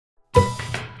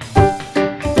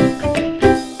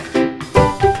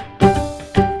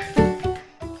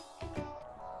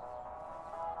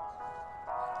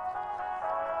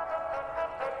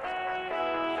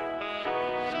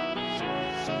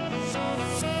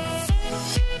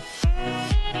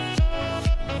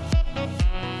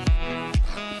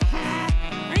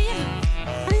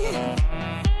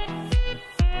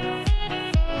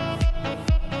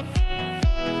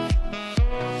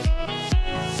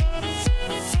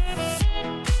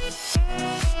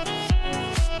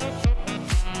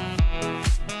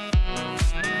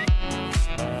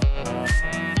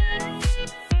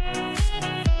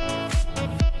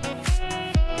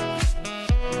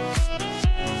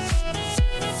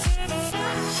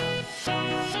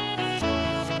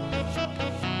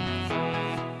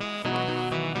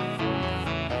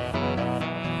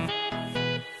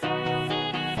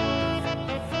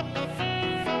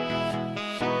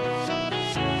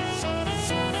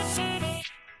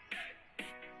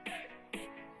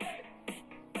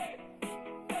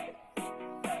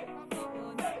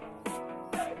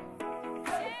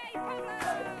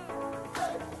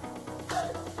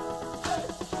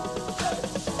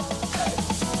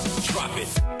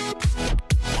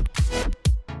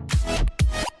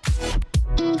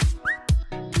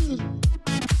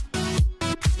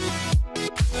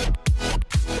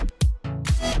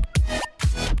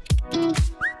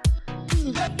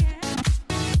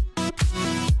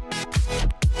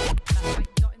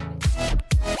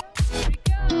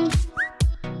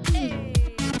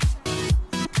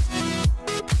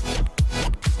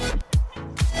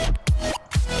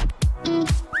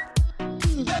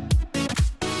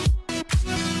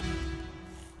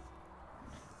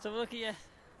So look at you.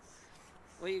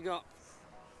 What you got?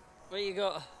 What you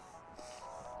got?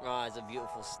 Oh, that's a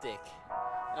beautiful stick.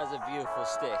 That's a beautiful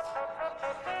stick.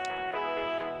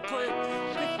 Put it.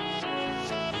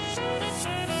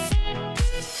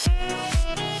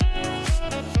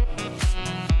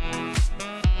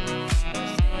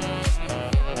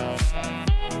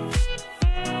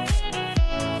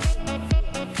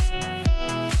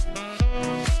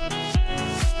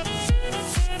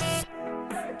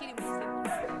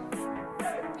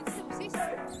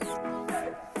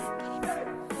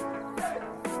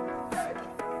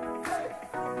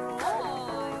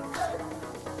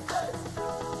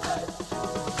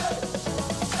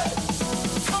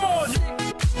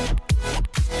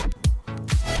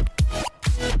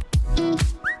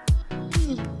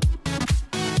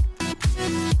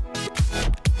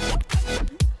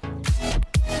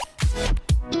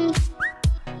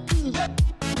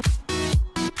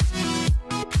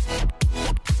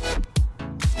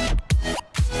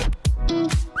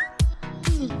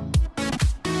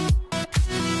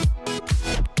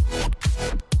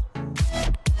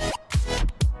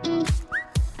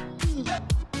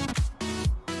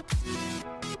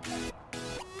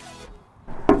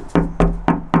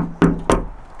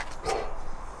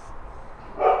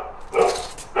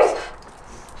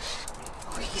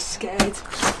 Scared.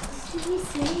 What did you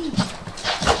see?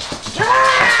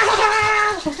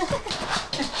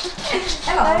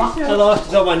 Hello. Hello,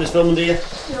 don't mind us filming, do you? No,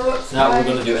 it's No, we're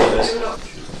going to do it anyways.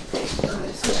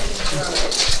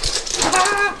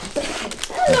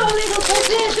 Hello, little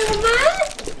potato man.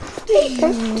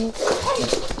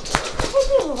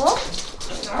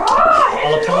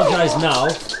 I'll apologise now.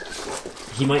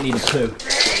 He might need a poo.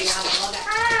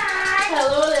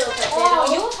 Hello, little potato. Oh,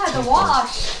 you've had a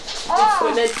wash.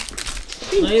 Oh,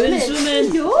 you've been swimming.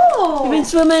 No. You've been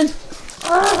swimming.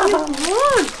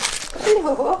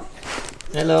 Hello.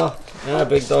 Hello. Ah,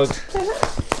 big dog.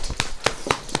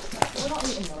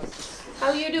 How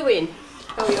are you doing?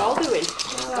 How are you all doing?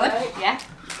 Good. Yeah.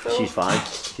 Cool. She's fine.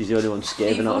 She's the only one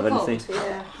scathing out of anything.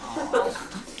 Yeah.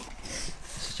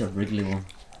 Such a wriggly one.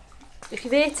 If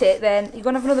you've ate it, then you're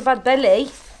going to have another bad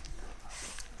belly.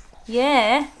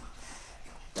 Yeah.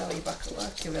 Now you're back at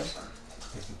work, you will.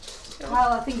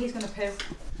 Well, I think he's going to poo.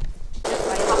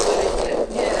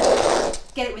 Yeah.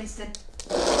 Get it, Winston.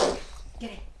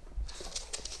 Get it.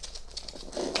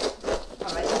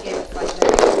 Alright, you gave it right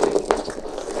there.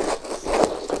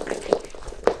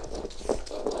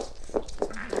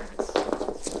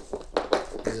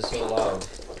 Is it so loud?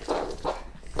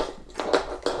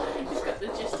 He just got the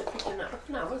gist of picking that up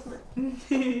now, hasn't it?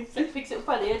 So he picks it up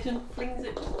by the edge and flings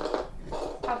it.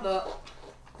 Pablo.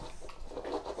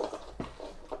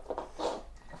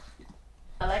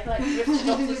 I like drifting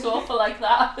off the sofa like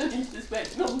that and he just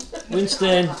went no.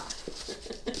 Winston,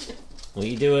 what are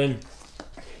you doing?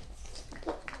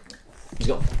 He's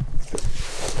got.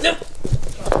 No.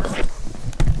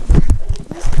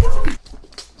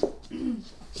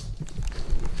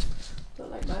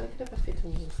 Don't like Mylie could ever fit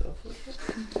on the sofa.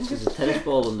 There's a tennis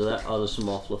ball under there. Oh, there's some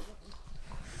more fluff.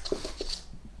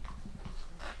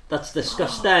 That's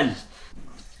disgusting.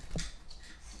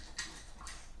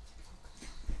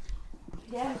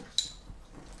 Yeah.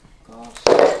 Gosh.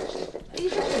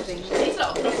 These are things. These lot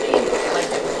of proteins like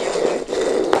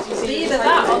they either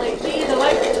that or they either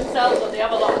like it themselves or they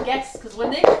have a lot of guests because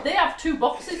when they have 2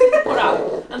 boxes to put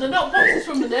out and they're not boxes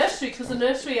from the nursery because the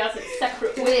nursery has its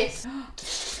separate waste.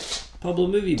 Pablo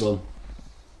movie bun.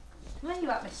 Where are you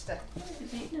at, mister?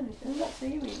 He's eating anything. Let's see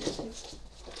him eating anything.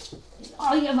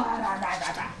 Oh,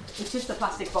 yeah. It's just a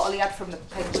plastic bottle he had from the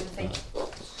penguin thing.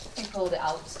 He pulled it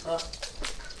out. Oh.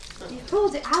 You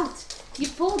pulled it out. You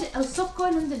pulled it. Oh, stop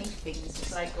going underneath things.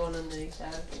 It's like going underneath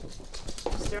there.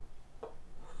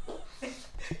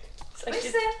 It's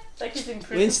like he's in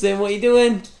prison. Winston, what are you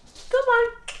doing? Come on.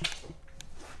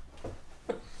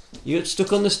 You got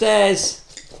stuck on the stairs.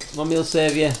 Mummy will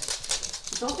save you. I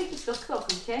don't think he's stuck though,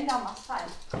 because he came down last time.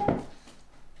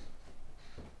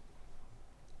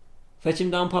 Fetch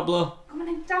him down, Pablo. Come on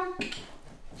in, down.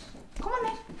 Come on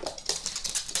in.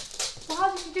 Well, how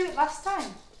did you do it last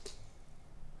time?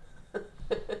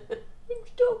 I'm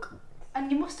stuck. And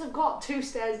you must have got 2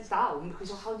 stairs down,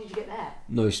 because how did you get there?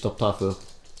 No, you stopped halfway up.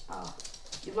 Oh,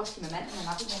 you've lost your momentum then,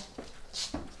 haven't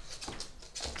you?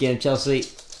 Get him, Chelsea.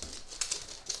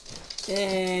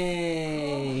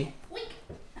 Hey! Wink!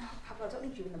 Oh, Pablo, I don't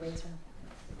need you in the way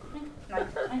now.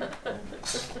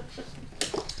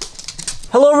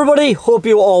 Hello everybody, hope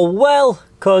you're all well,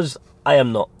 cause I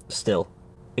am not still.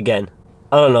 Again.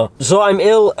 I don't know. So I'm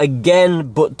ill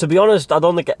again, but to be honest, I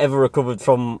don't think I ever recovered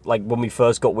from like when we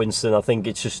first got Winston. I think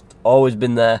it's just always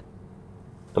been there.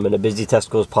 I'm in a busy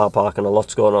Tesco's park and a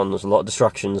lot's going on. There's a lot of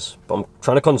distractions, but I'm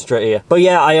trying to concentrate here. But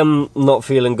yeah, I am not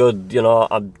feeling good, you know.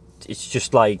 It's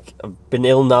just like, I've been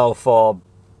ill now for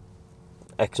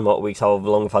X amount of weeks, however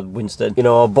long I've had Winston. You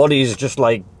know, our body's just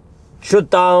like shut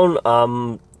down.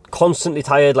 I'm constantly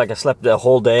tired, like I slept the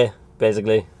whole day,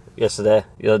 basically. Yesterday,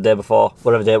 the other day before,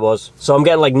 whatever day it was. So I'm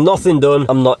getting like nothing done.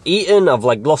 I'm not eating. I've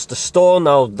like lost a stone.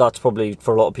 Now that's probably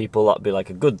for a lot of people that'd be like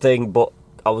a good thing, but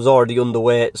I was already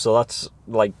underweight, so that's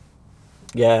like,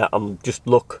 yeah, I'm just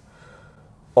look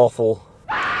awful.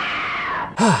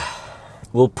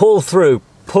 We'll pull through.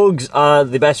 Pugs are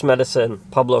the best medicine.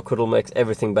 Pablo cuddle makes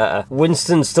everything better.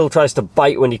 Winston still tries to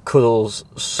bite when he cuddles,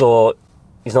 so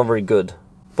he's not very good.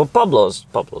 But Pablo's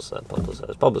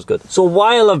good. So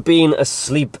while I've been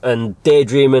asleep and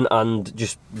daydreaming and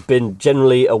just been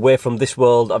generally away from this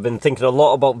world, I've been thinking a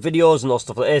lot about videos and all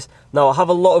stuff like this. Now I have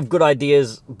a lot of good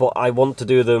ideas, but I want to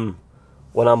do them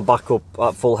when I'm back up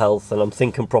at full health and I'm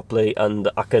thinking properly and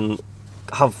I can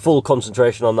have full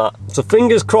concentration on that. So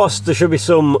fingers crossed there should be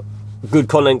some good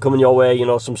content coming your way, you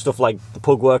know, some stuff like the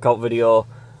pug workout video,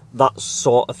 that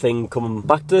sort of thing coming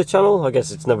back to the channel. I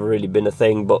guess it's never really been a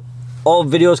thing, but all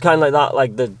videos kind of like that,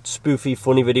 like the spoofy,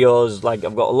 funny videos, like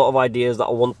I've got a lot of ideas that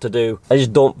I want to do. I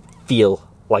just don't feel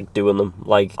like doing them.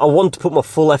 Like, I want to put my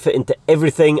full effort into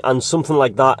everything, and something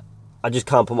like that, I just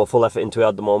can't put my full effort into it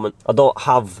at the moment. I don't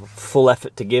have full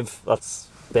effort to give, that's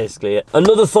basically it.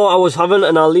 Another thought I was having,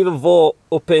 and I'll leave a vote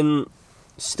up in,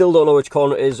 still don't know which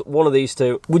corner it is, one of these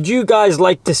two. Would you guys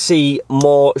like to see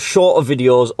more shorter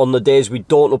videos on the days we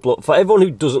don't upload? For everyone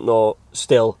who doesn't know,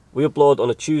 still, we upload on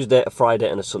a Tuesday, a Friday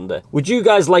and a Sunday. Would you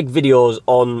guys like videos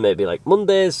on maybe like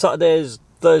Mondays, Saturdays,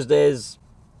 Thursdays,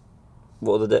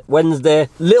 what other day? Wednesday?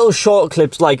 Little short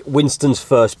clips like Winston's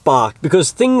first bark,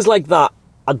 because things like that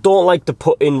I don't like to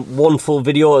put in one full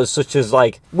video, as such as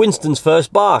like Winston's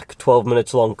first bark, 12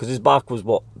 minutes long, because his bark was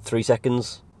what, 3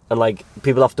 seconds? And like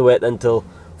people have to wait until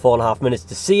 4.5 minutes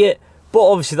to see it. But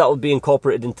obviously that would be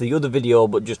incorporated into the other video,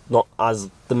 but just not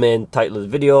as the main title of the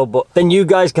video. But then you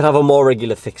guys can have a more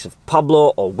regular fix of Pablo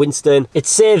or Winston. It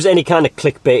saves any kind of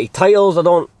clickbaity titles. I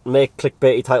don't make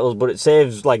clickbaity titles, but it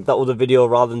saves like that other video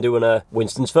rather than doing a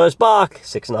Winston's first bark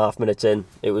 6.5 minutes in.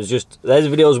 It was just, there's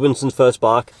video's Winston's first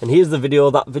bark, and here's the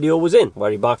video that video was in, where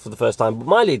he barked for the first time, but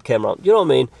Mylie came around. You know what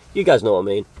I mean? You guys know what I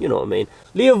mean. You know what I mean.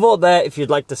 Leave a vote there if you'd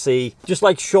like to see just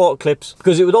like short clips,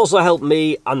 because it would also help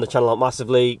me and the channel out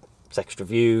massively. It's extra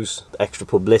views, extra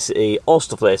publicity, all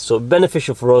stuff like this. So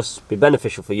beneficial for us, be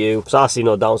beneficial for you. So I see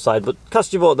no downside, but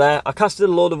cast your vote there. I casted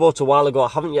a load of votes a while ago. I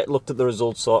haven't yet looked at the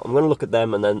results, so I'm going to look at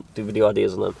them and then do video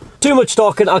ideas on them. Too much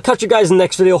talking. I'll catch you guys in the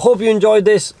next video. Hope you enjoyed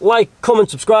this. Like, comment,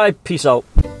 subscribe. Peace out.